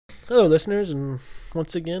Hello, listeners, and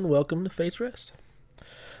once again, welcome to Fate's Rest.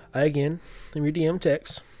 I again am your DM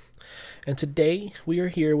Tex, and today we are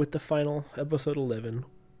here with the final episode 11,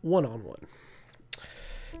 one-on-one.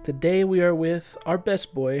 Today we are with our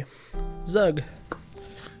best boy, Zug.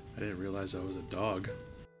 I didn't realize I was a dog.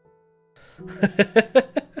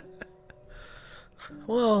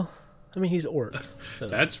 Well, I mean, he's orc. So.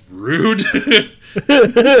 That's rude.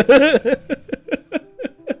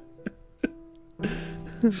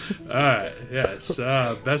 Alright, yes.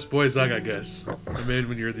 Best boy Zug, I guess. I mean,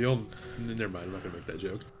 when you're the only... Never mind, I'm not going to make that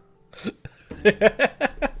joke.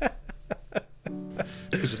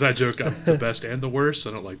 Because with that joke, I'm the best and the worst.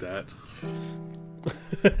 I don't like that.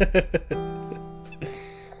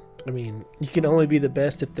 I mean, you can only be the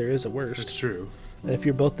best if there is a worst. That's true. And if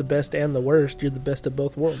you're both the best and the worst, you're the best of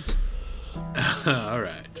both worlds.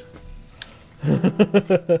 Alright.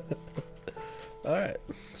 Alright,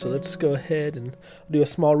 so let's go ahead and do a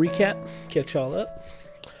small recap, catch y'all up.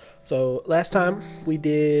 So last time we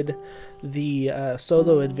did the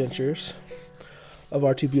solo adventures of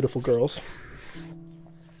our two beautiful girls.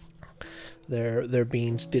 Their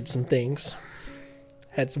beings did some things,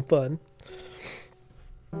 had some fun.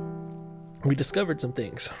 We discovered some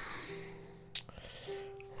things.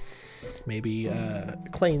 Maybe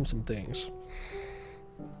claimed some things.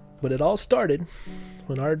 But it all started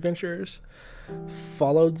when our adventurers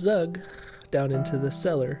followed Zug down into the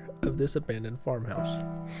cellar of this abandoned farmhouse.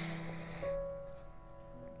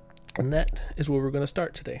 And that is where we're going to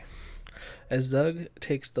start today. As Zug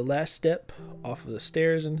takes the last step off of the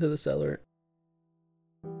stairs into the cellar.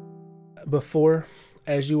 Before,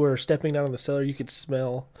 as you were stepping down in the cellar, you could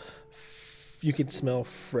smell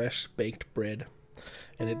fresh baked bread.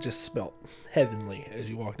 And it just smelled heavenly as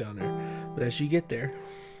you walk down there. But as you get there,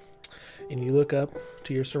 and you look up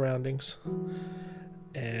to your surroundings,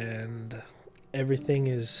 and everything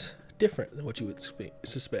is different than what you would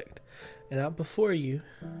suspect. And out before you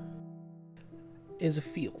is a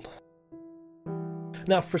field.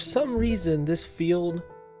 Now, for some reason, this field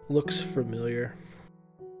looks familiar.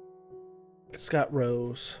 It's got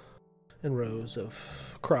rows and rows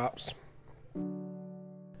of crops.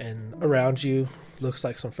 And around you looks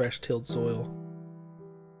like some fresh tilled soil.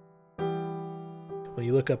 When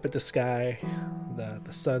you look up at the sky, the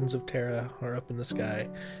suns of Terra are up in the sky,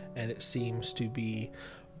 and it seems to be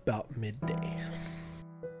about midday.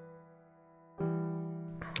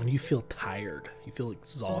 And you feel tired. You feel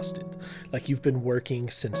exhausted, like you've been working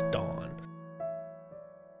since dawn.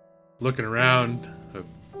 Looking around,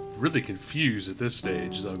 really confused at this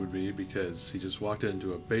stage, Zug would be, because he just walked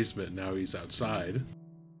into a basement and now he's outside.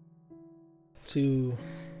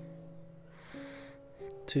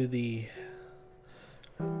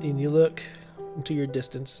 And you look to the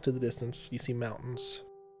distance, you see mountains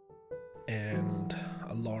and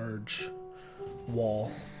a large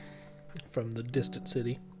wall from the distant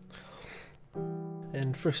city.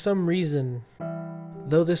 And for some reason,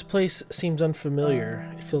 though this place seems unfamiliar,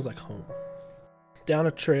 it feels like home. Down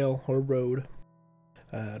a trail or road,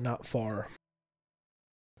 not far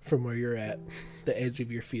from where you're at, the edge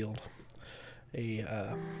of your field,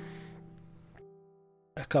 a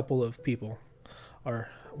couple of people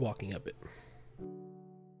are walking up it.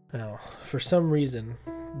 Now, for some reason,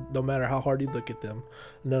 no matter how hard you look at them,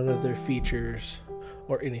 none of their features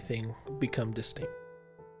or anything become distinct.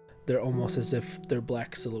 They're almost as if they're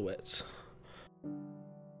black silhouettes.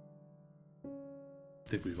 I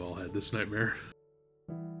think we've all had this nightmare.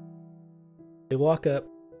 They walk up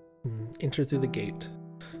and enter through the gate.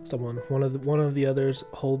 One of the others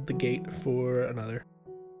hold the gate for another,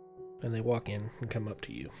 and they walk in and come up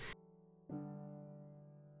to you.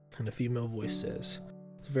 And a female voice says,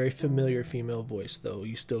 it's a very familiar female voice, though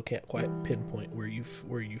you still can't quite pinpoint where you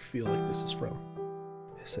feel like this is from.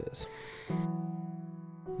 It says,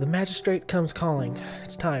 "The magistrate comes calling.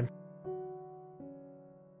 It's time.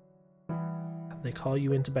 They call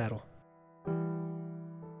you into battle.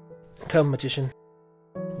 Come, magician.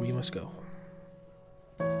 We must go."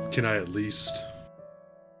 Can I at least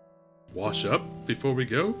wash up before we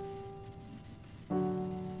go?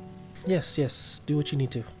 Yes. Do what you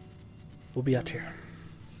need to. We'll be out here.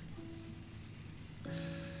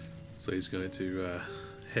 So he's going to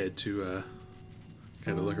head to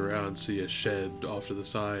kind of look around, see a shed off to the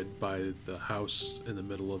side by the house in the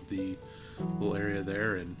middle of the little area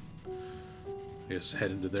there, and I guess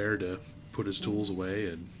head into there to put his tools away.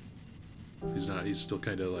 And he's still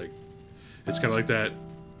kind of like, it's kind of like that,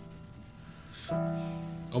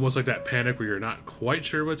 almost like that panic where you're not quite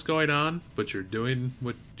sure what's going on, but you're doing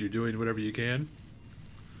whatever you can.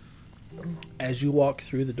 As you walk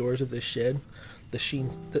through the doors of this shed, the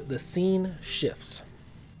scene shifts.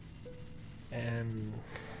 and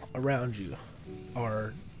around you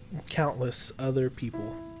are countless other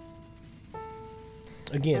people.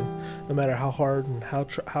 Again, no matter how hard and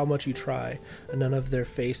how much you try, none of their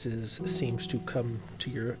faces seems to come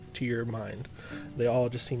to your mind. They all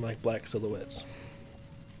just seem like black silhouettes,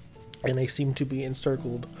 and they seem to be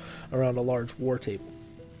encircled around a large war table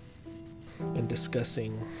and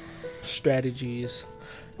discussing strategies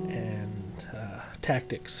and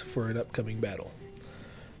tactics for an upcoming battle.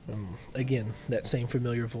 Again, that same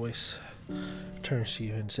familiar voice turns to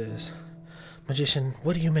you and says, "Magician,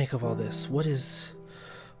 what do you make of all this? What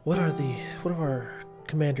are our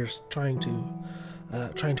commanders trying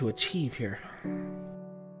to achieve here?"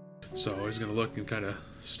 So he's gonna look and kind of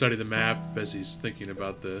study the map as he's thinking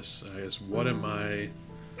about this. I guess what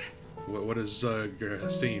is Zug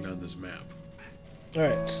seeing on this map? All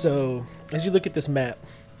right. So as you look at this map,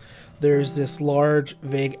 there's this large,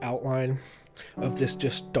 vague outline of this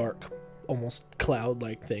just dark, almost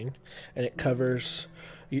cloud-like thing, and it covers.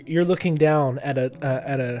 You're looking down at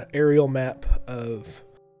an aerial map of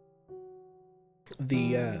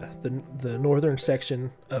the northern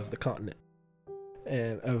section of the continent,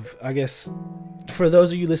 and of, I guess, for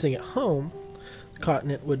those of you listening at home, the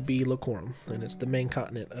continent would be Locorum, and it's the main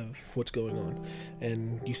continent of what's going on.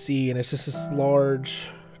 And you see, and it's just this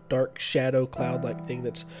large, dark shadow cloud-like thing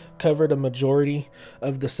that's covered a majority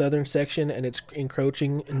of the southern section, and it's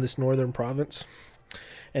encroaching in this northern province.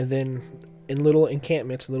 And then in little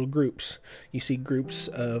encampments, little groups, you see groups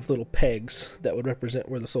of little pegs that would represent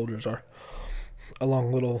where the soldiers are,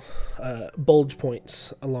 along little bulge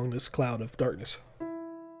points along this cloud of darkness.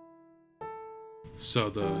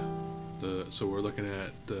 So so we're looking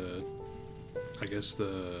at I guess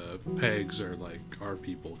the pegs are like our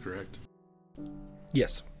people, correct?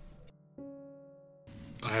 Yes.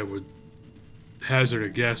 I would hazard a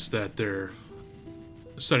guess that they're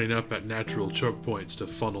setting up at natural choke points to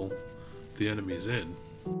funnel the enemies in.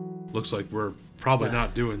 Looks like we're probably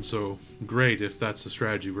not doing so great if that's the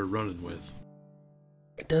strategy we're running with.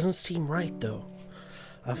 It doesn't seem right, though.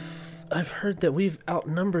 I've heard that we've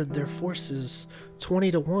outnumbered their forces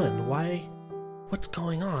 20-1. Why? What's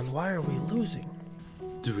going on? Why are we losing?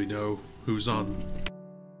 Do we know who's on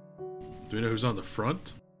the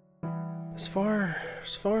front? As far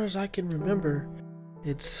as I can remember,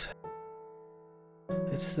 it's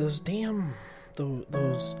those damn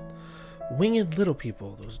those winged little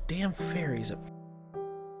people, those damn fairies.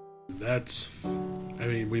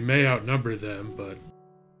 We may outnumber them, but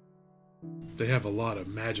they have a lot of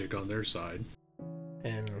magic on their side.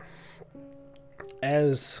 And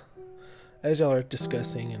as y'all are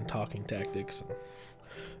discussing and talking tactics,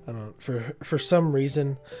 I don't know, for some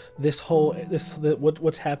reason,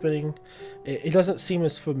 what's happening, it doesn't seem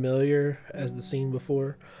as familiar as the scene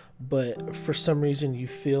before, but for some reason you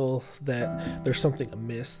feel that there's something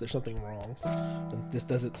amiss, there's something wrong, and this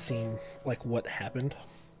doesn't seem like what happened.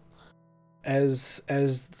 As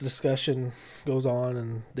the discussion goes on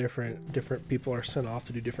and different people are sent off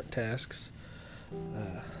to do different tasks,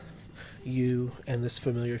 you and this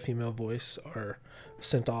familiar female voice are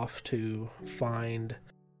sent off to find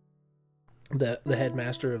the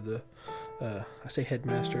headmaster of the I say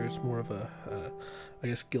headmaster, it's more of a I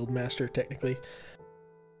guess guild master technically.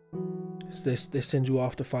 They send you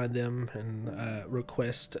off to find them and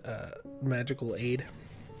request magical aid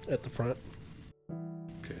at the front.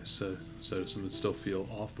 Okay, so does something still feel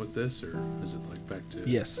off with this, or is it like back to...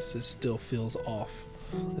 Yes, it still feels off,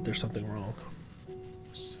 that there's something wrong.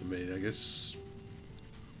 So, I guess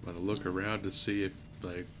I'm gonna look around to see if,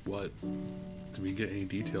 do we get any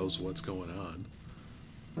details of what's going on?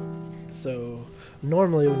 So,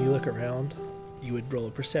 normally when you look around, you would roll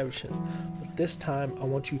a perception, but this time I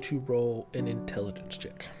want you to roll an intelligence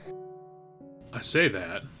check. I say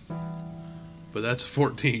that, but that's a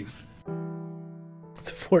 14. It's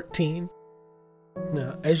 14.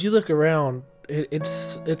 Now, as you look around,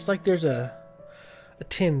 it's like there's a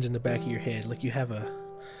tinge in the back of your head, like you have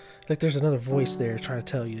there's another voice there trying to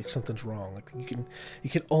tell you something's wrong. Like you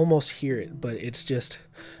can almost hear it, but it's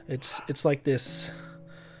like this.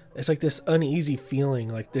 It's like this uneasy feeling,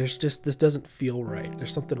 like this doesn't feel right.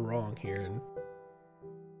 There's something wrong here,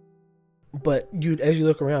 but as you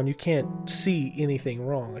look around, you can't see anything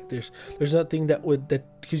wrong. Like there's nothing that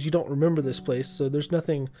because you don't remember this place, so there's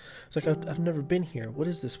nothing. It's like I've never been here. What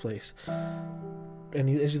is this place? And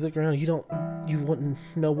as you look around, you wouldn't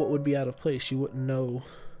know what would be out of place. You wouldn't know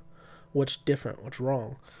what's different, what's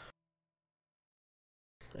wrong.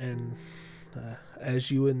 And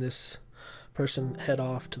as you and this person head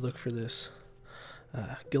off to look for this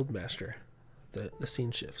guildmaster, the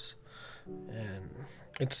scene shifts, and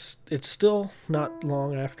It's still not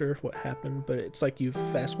long after what happened, but it's like you've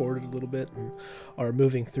fast forwarded a little bit and are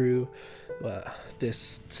moving through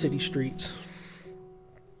this city streets,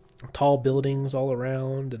 tall buildings all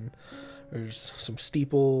around, and there's some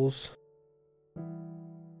steeples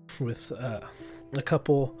with a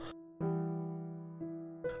couple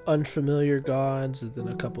unfamiliar gods, and then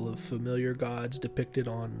a couple of familiar gods depicted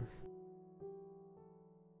on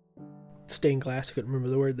stained glass. I couldn't remember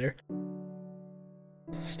the word there.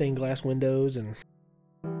 Stained glass windows, and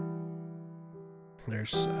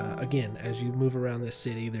there's again, as you move around this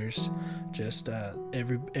city, there's just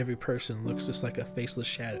every person looks just like a faceless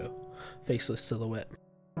shadow, faceless silhouette,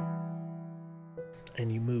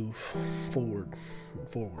 and you move forward and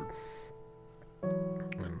forward,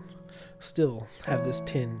 and still have this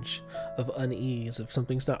tinge of unease, of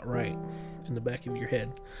something's not right in the back of your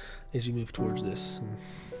head as you move towards this.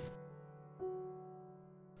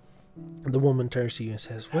 And the woman turns to you and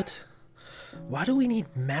says, why do we need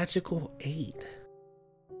magical aid?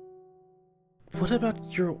 What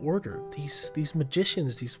about your order? These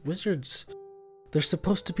magicians, these wizards, they're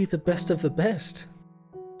supposed to be the best of the best.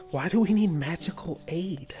 Why do we need magical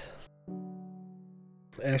aid?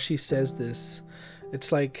 As she says this,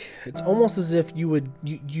 it's almost as if you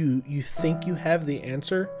think you have the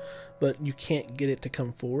answer, but you can't get it to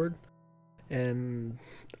come forward. And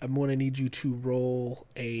I'm going to need you to roll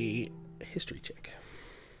a history check.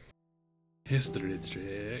 History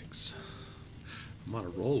checks. I'm on a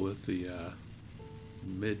roll with the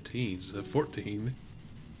mid-teens. 14.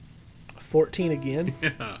 14 again?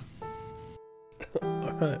 Yeah.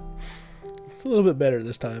 Alright. It's a little bit better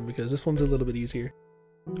this time because this one's a little bit easier.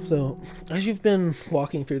 So, as you've been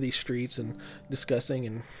walking through these streets and discussing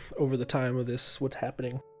and over the time of this, what's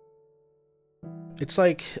happening, it's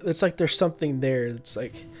like there's something there. It's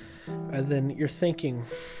like, and then you're thinking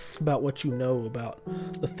about what you know about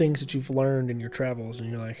the things that you've learned in your travels,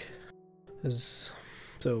 and you're like,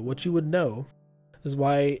 so what you would know is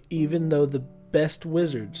why, even though the best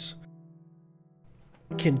wizards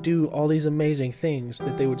can do all these amazing things,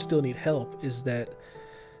 that they would still need help, is that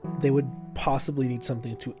they would possibly need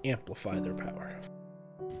something to amplify their power.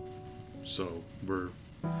 So we're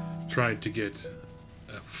trying to get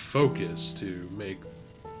a focus to make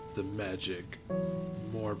the magic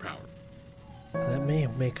more powerful. That may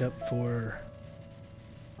make up for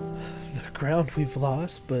the ground we've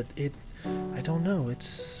lost, but I don't know.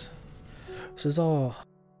 This is all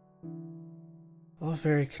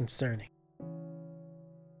very concerning.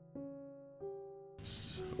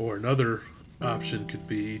 Or another option could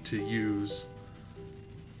be to use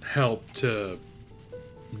help to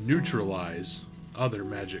neutralize other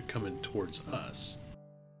magic coming towards us.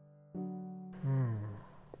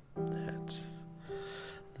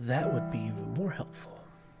 That would be even more helpful.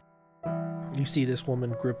 You see this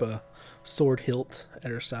woman grip a sword hilt at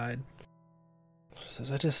her side. She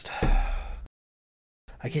says,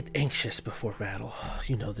 I get anxious before battle.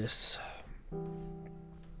 You know this.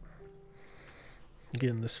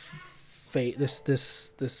 Again, this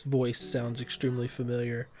voice sounds extremely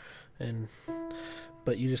familiar,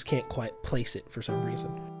 but you just can't quite place it for some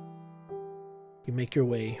reason. You make your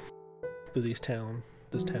way through this town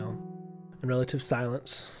in relative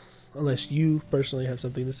silence, unless you personally have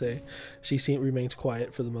something to say. She remains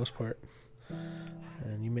quiet for the most part,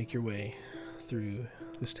 and you make your way through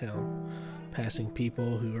this town, passing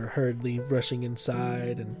people who are hurriedly rushing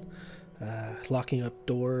inside and locking up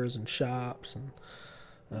doors and shops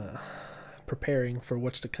and preparing for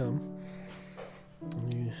what's to come.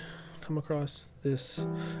 And you come across this,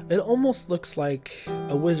 it almost looks like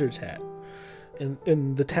a wizard's hat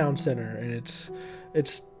in the town center, and it's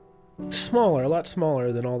smaller, a lot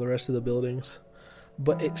smaller than all the rest of the buildings,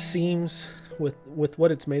 but it seems, with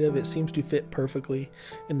what it's made of, it seems to fit perfectly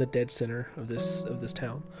in the dead center of this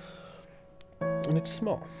town. And it's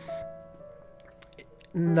small,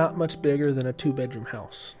 not much bigger than a 2-bedroom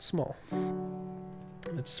house. It's small,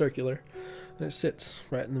 and it's circular, and it sits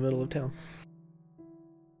right in the middle of town.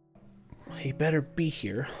 He better be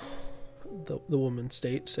here, the woman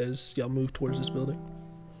states as y'all move towards this building.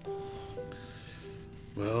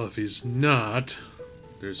 Well, if he's not,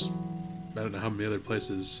 I don't know how many other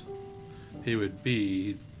places he would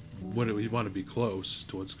be. We'd want to be close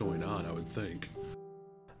to what's going on, I would think.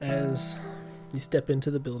 As you step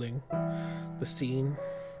into the building, the scene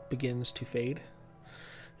begins to fade,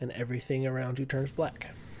 and everything around you turns black.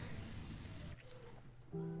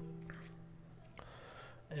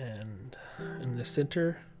 And in the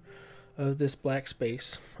center of this black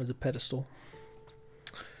space is a pedestal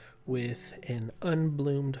with an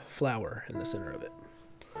unbloomed flower in the center of it.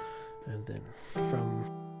 And then from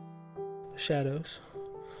the shadows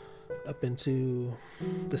up into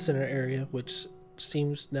the center area, which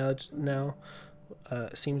seems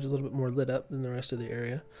seems a little bit more lit up than the rest of the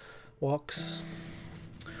area, walks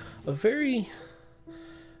a very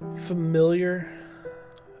familiar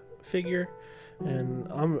figure, and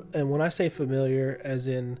when I say familiar, as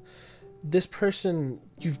in this person,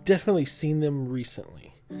 you've definitely seen them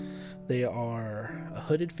recently. They are a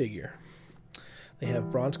hooded figure. They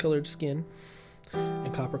have bronze-colored skin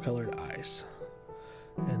and copper-colored eyes,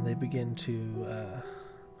 and they begin to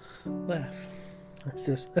laugh. It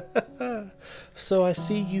says, "So I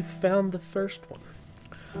see you found the first one.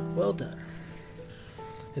 Well done."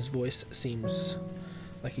 His voice seems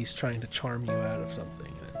like he's trying to charm you out of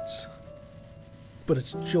something. But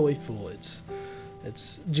it's joyful.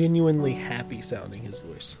 It's genuinely happy sounding, his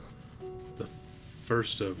voice. The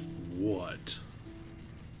first of what?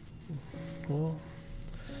 Well,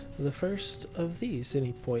 the first of these, and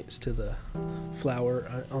he points to the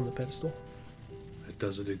flower on the pedestal. That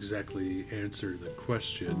doesn't exactly answer the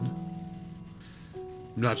question.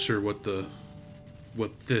 I'm not sure what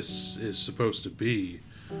this is supposed to be.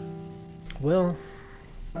 Well,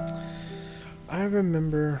 I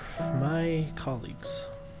remember my colleagues.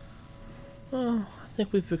 Well, I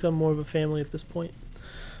think we've become more of a family at this point.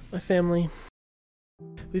 My family,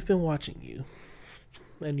 we've been watching you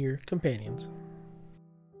and your companions.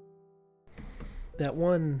 That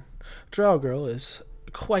one drow girl is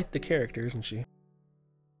quite the character, isn't she?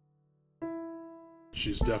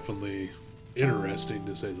 She's definitely interesting,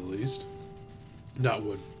 to say the least. Not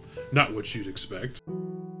what you'd expect.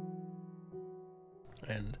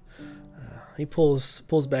 And he pulls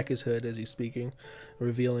back his hood as he's speaking,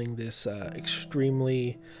 revealing this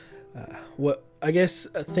extremely what I guess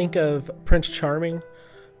think of Prince Charming,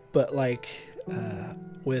 but like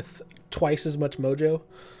with twice as much mojo.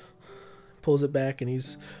 Pulls it back, and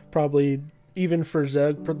he's probably, even for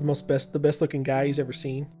Zug, the best looking guy he's ever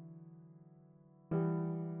seen.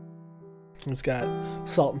 He's got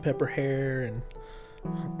salt and pepper hair, and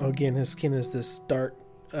again his skin is this dark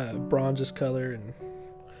bronzes color, and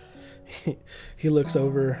he looks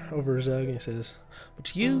over Zug and he says,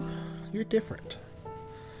 "But you're different.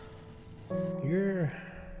 You're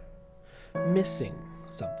missing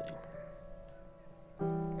something.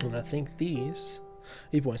 And I think these,"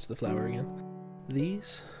 he points to the flower again,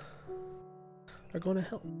 "these are going to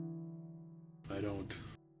help."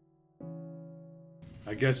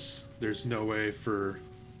 I guess there's no way for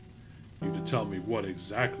you to tell me what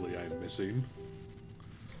exactly I'm missing.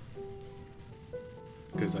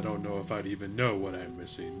 Because I don't know if I'd even know what I'm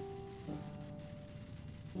missing.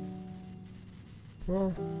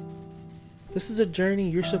 Well, this is a journey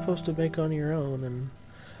you're supposed to make on your own, and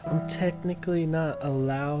I'm technically not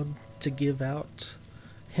allowed to give out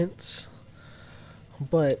hints.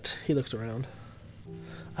 But he looks around.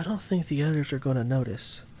 I don't think the others are going to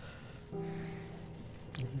notice.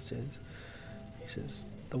 And he says,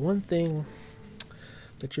 "The one thing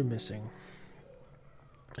that you're missing,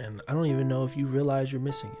 and I don't even know if you realize you're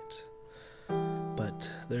missing it, but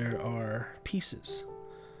there are pieces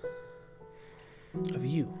of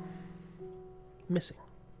you missing.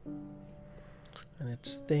 And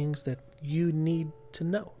it's things that you need to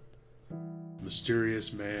know."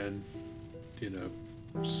 Mysterious man in a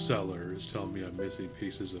cellar is telling me I'm missing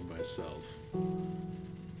pieces of myself.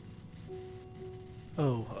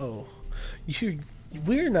 Oh,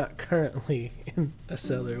 we're not currently in a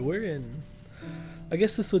cellar. We're in, I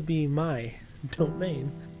guess this would be my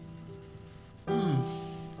domain.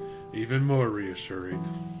 Even more reassuring.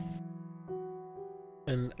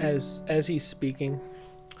 And as he's speaking,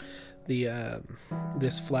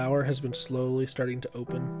 this flower has been slowly starting to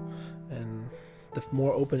open, and the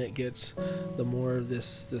more open it gets, the more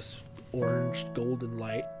this orange golden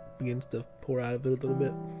light begins to pour out of it a little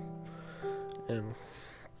bit. And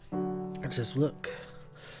it says, "Look,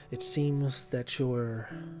 it seems that your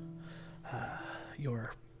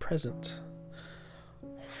present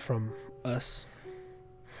from us."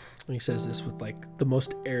 And he says this with like the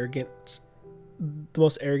most arrogance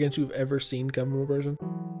you've ever seen come from a person.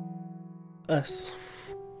 "Us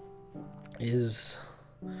is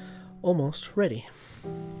almost ready.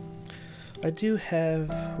 I do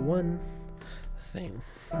have one thing.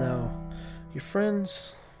 Now, your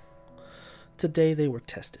friends, today they were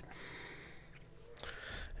tested.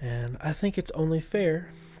 And I think it's only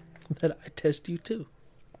fair that I test you too.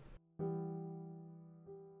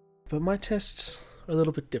 But my tests are a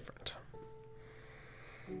little bit different."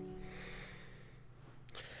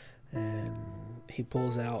 And he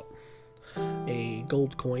pulls out a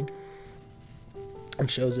gold coin and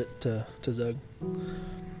shows it to Zug.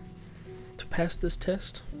 "To pass this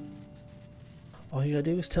test, All you gotta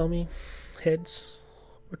do is tell me heads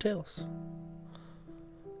or tails.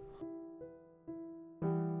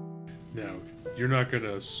 Now, you're not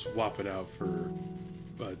gonna swap it out for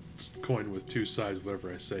a coin with two sides,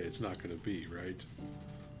 whatever I say. It's not gonna be, right?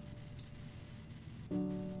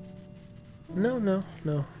 No.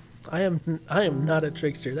 I am not a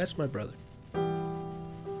trickster. That's my brother.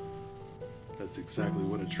 That's exactly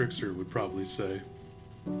what a trickster would probably say.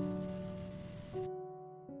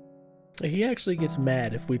 He actually gets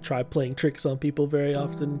mad if we try playing tricks on people very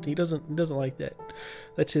often. He doesn't like that.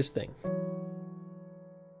 That's his thing.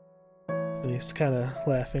 And he's kind of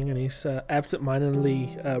laughing, and he's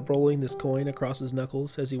absent-mindedly rolling this coin across his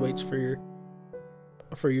knuckles as he waits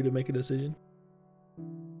for you to make a decision.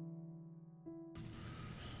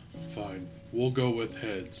 Fine. We'll go with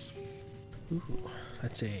heads. Ooh,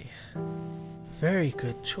 that's a very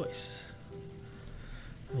good choice.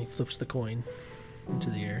 And he flips the coin into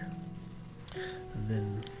the air. And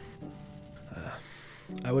then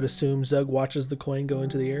I would assume Zug watches the coin go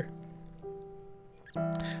into the air.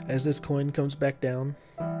 As this coin comes back down,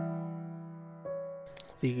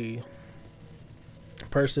 the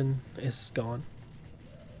person is gone.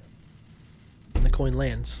 And the coin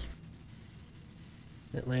lands.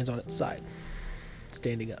 It lands on its side,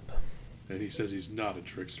 standing up. And he says he's not a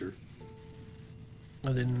trickster.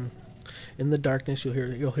 And then in the darkness you'll hear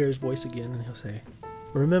his voice again, and he'll say,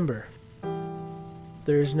 "Remember,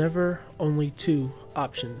 there is never only two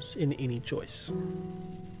options in any choice.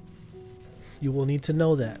 You will need to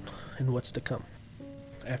know that and what's to come."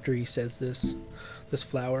 After he says this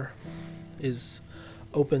flower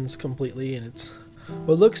opens completely, and it's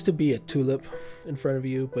what looks to be a tulip in front of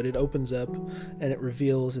you, but it opens up and it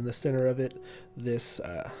reveals in the center of it this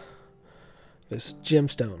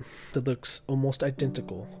gemstone that looks almost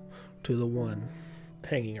identical to the one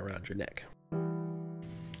hanging around your neck.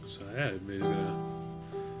 So yeah, he's gonna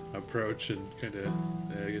approach and kind of,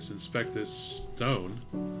 I guess, inspect this stone.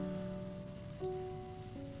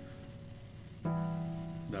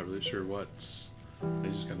 Not really sure what's.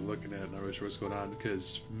 He's just kind of looking at it, not really sure what's going on,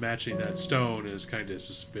 because matching that stone is kind of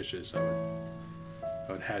suspicious. I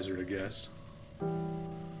would hazard a guess.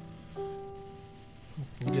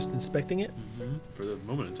 You just inspecting it? Mm-hmm. For the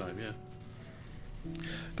moment in time, yeah.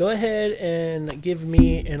 Go ahead and give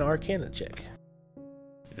me an Arcana check.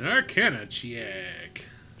 An Arcana check.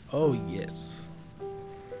 Oh, yes.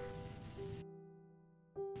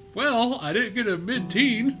 Well, I didn't get a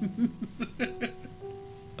mid-teen.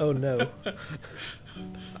 Oh, no.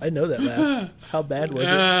 I know that laugh. How bad was it?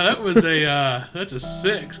 That was that's a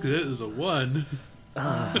 6, because it was a 1.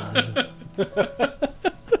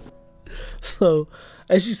 So,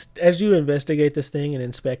 as you investigate this thing and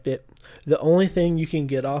inspect it, the only thing you can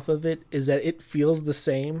get off of it is that it feels the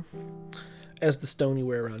same as the stone you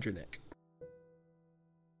wear around your neck.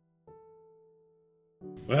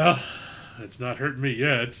 Well, it's not hurting me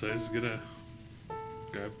yet, so I'm just gonna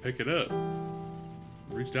pick it up.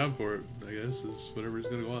 Reach down for it, I guess, is whatever's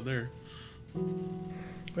gonna go on there.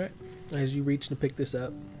 Right. As you reach to pick this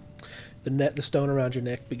up, the stone around your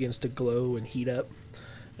neck begins to glow and heat up,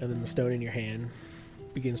 and then the stone in your hand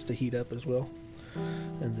begins to heat up as well.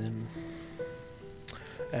 And then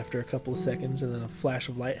after a couple of seconds, and then a flash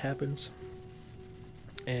of light happens.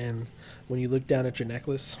 And when you look down at your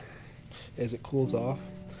necklace, as it cools off,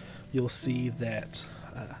 you'll see that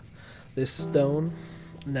this stone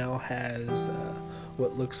now has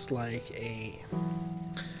what looks like a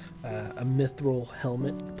mithril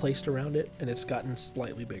helmet placed around it, and it's gotten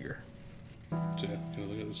slightly bigger. So yeah, kind of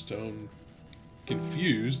look at the stone,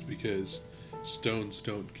 confused because stones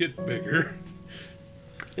don't get bigger.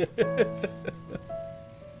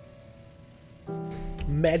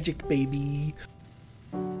 Magic, baby.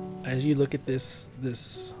 As you look at this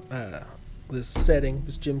setting,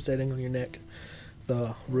 this gem setting on your neck,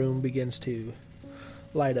 the room begins to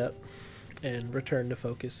light up and return to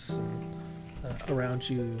focus. And, around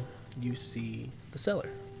you, you see the cellar.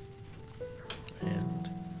 And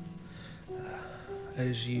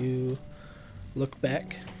as you look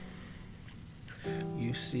back,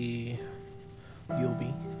 you see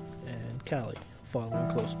Yulby and Callie following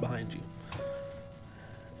close behind you.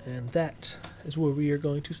 And that is where we are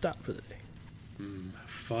going to stop for the day.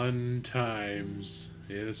 Fun times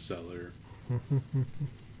in a cellar.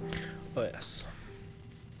 Oh, yes.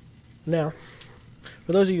 Now,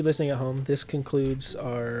 for those of you listening at home, this concludes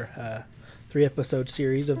our 3-episode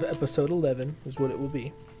series of episode 11, is what it will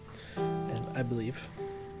be. And I believe,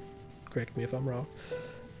 correct me if I'm wrong,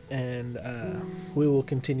 and we will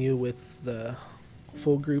continue with the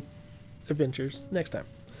full group adventures next time.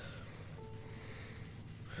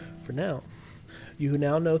 For now, You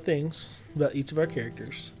now know things about each of our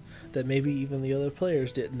characters that maybe even the other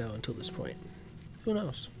players didn't know until this point. Who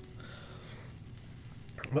knows?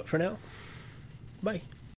 But for now, bye.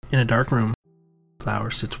 In a dark room,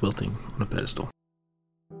 Flower sits wilting on a pedestal.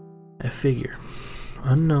 A figure,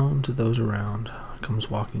 unknown to those around, comes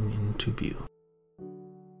walking into view.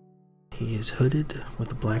 He is hooded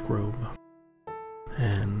with a black robe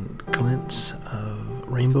and glints of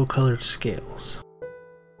rainbow-colored scales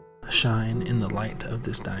shine in the light of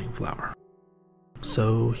this dying flower.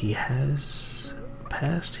 So he has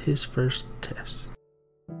passed his first test.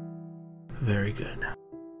 Very good.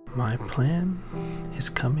 My plan is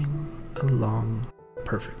coming along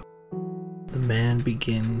perfectly. The man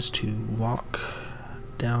begins to walk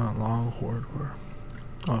down a long corridor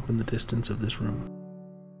off in the distance of this room.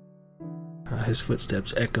 His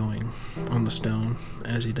footsteps echoing on the stone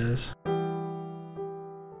as he does.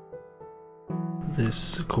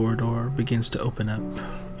 This corridor begins to open up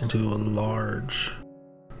into a large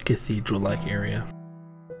cathedral-like area.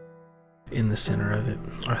 In the center of it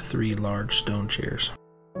are 3 large stone chairs.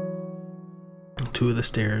 2 of the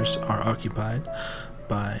stairs are occupied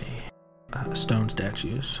by stone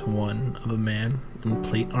statues, one of a man in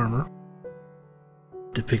plate armor,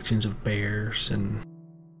 depictions of bears and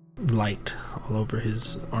light all over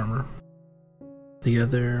his armor. The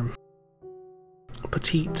other, a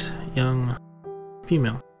petite young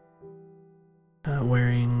female,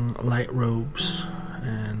 wearing light robes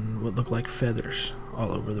and what look like feathers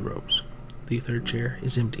all over the robes. The third chair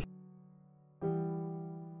is empty.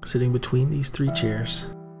 Sitting between these 3 chairs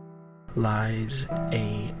lies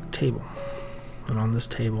a table, and on this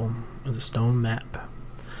table is a stone map,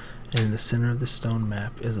 and in the center of the stone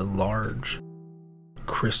map is a large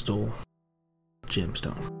crystal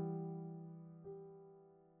gemstone.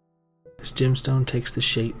 This gemstone takes the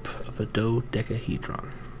shape of a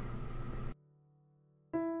dodecahedron.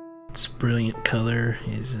 Its brilliant color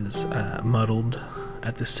is muddled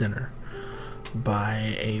at the center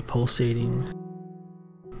by a pulsating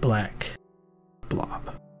black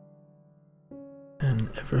blob.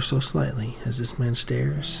 And ever so slightly, as this man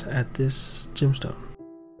stares at this gemstone,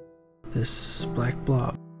 this black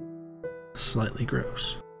blob slightly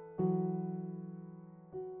grows.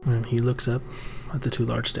 And he looks up at the 2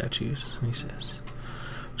 large statues and he says,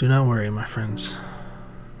 "Do not worry, my friends.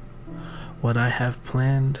 What I have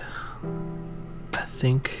planned, I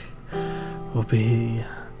think, will be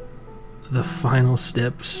the final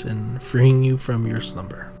steps in freeing you from your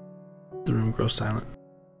slumber." The room grows silent.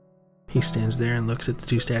 He stands there and looks at the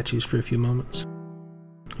 2 statues for a few moments.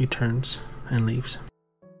 He turns and leaves.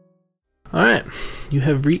 Alright, you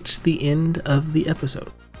have reached the end of the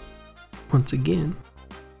episode. Once again.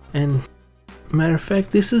 And, matter of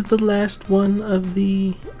fact, this is the last one of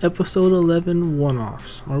the episode 11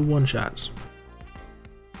 one-offs, or one-shots.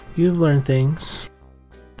 You have learned things,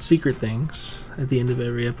 secret things, at the end of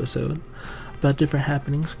every episode, about different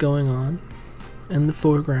happenings going on in the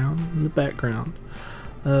foreground and the background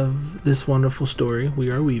of this wonderful story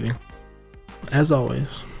we are weaving. As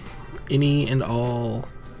always, any and all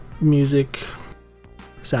music,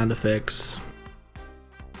 sound effects,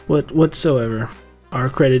 whatsoever are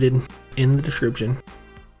credited in the description.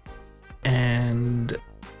 And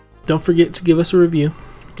don't forget to give us a review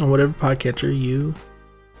on whatever podcatcher you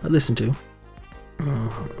listen to.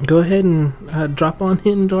 Go ahead and drop on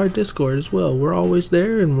into our Discord as well. We're always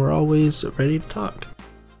there and we're always ready to talk.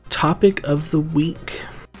 Topic of the week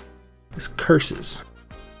is curses.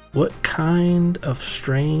 What kind of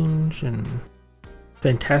strange and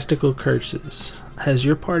fantastical curses has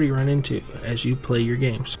your party run into as you play your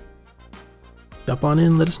games? Jump on in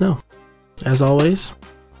and let us know. As always,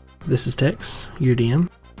 this is Tex, your DM,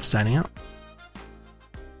 signing out.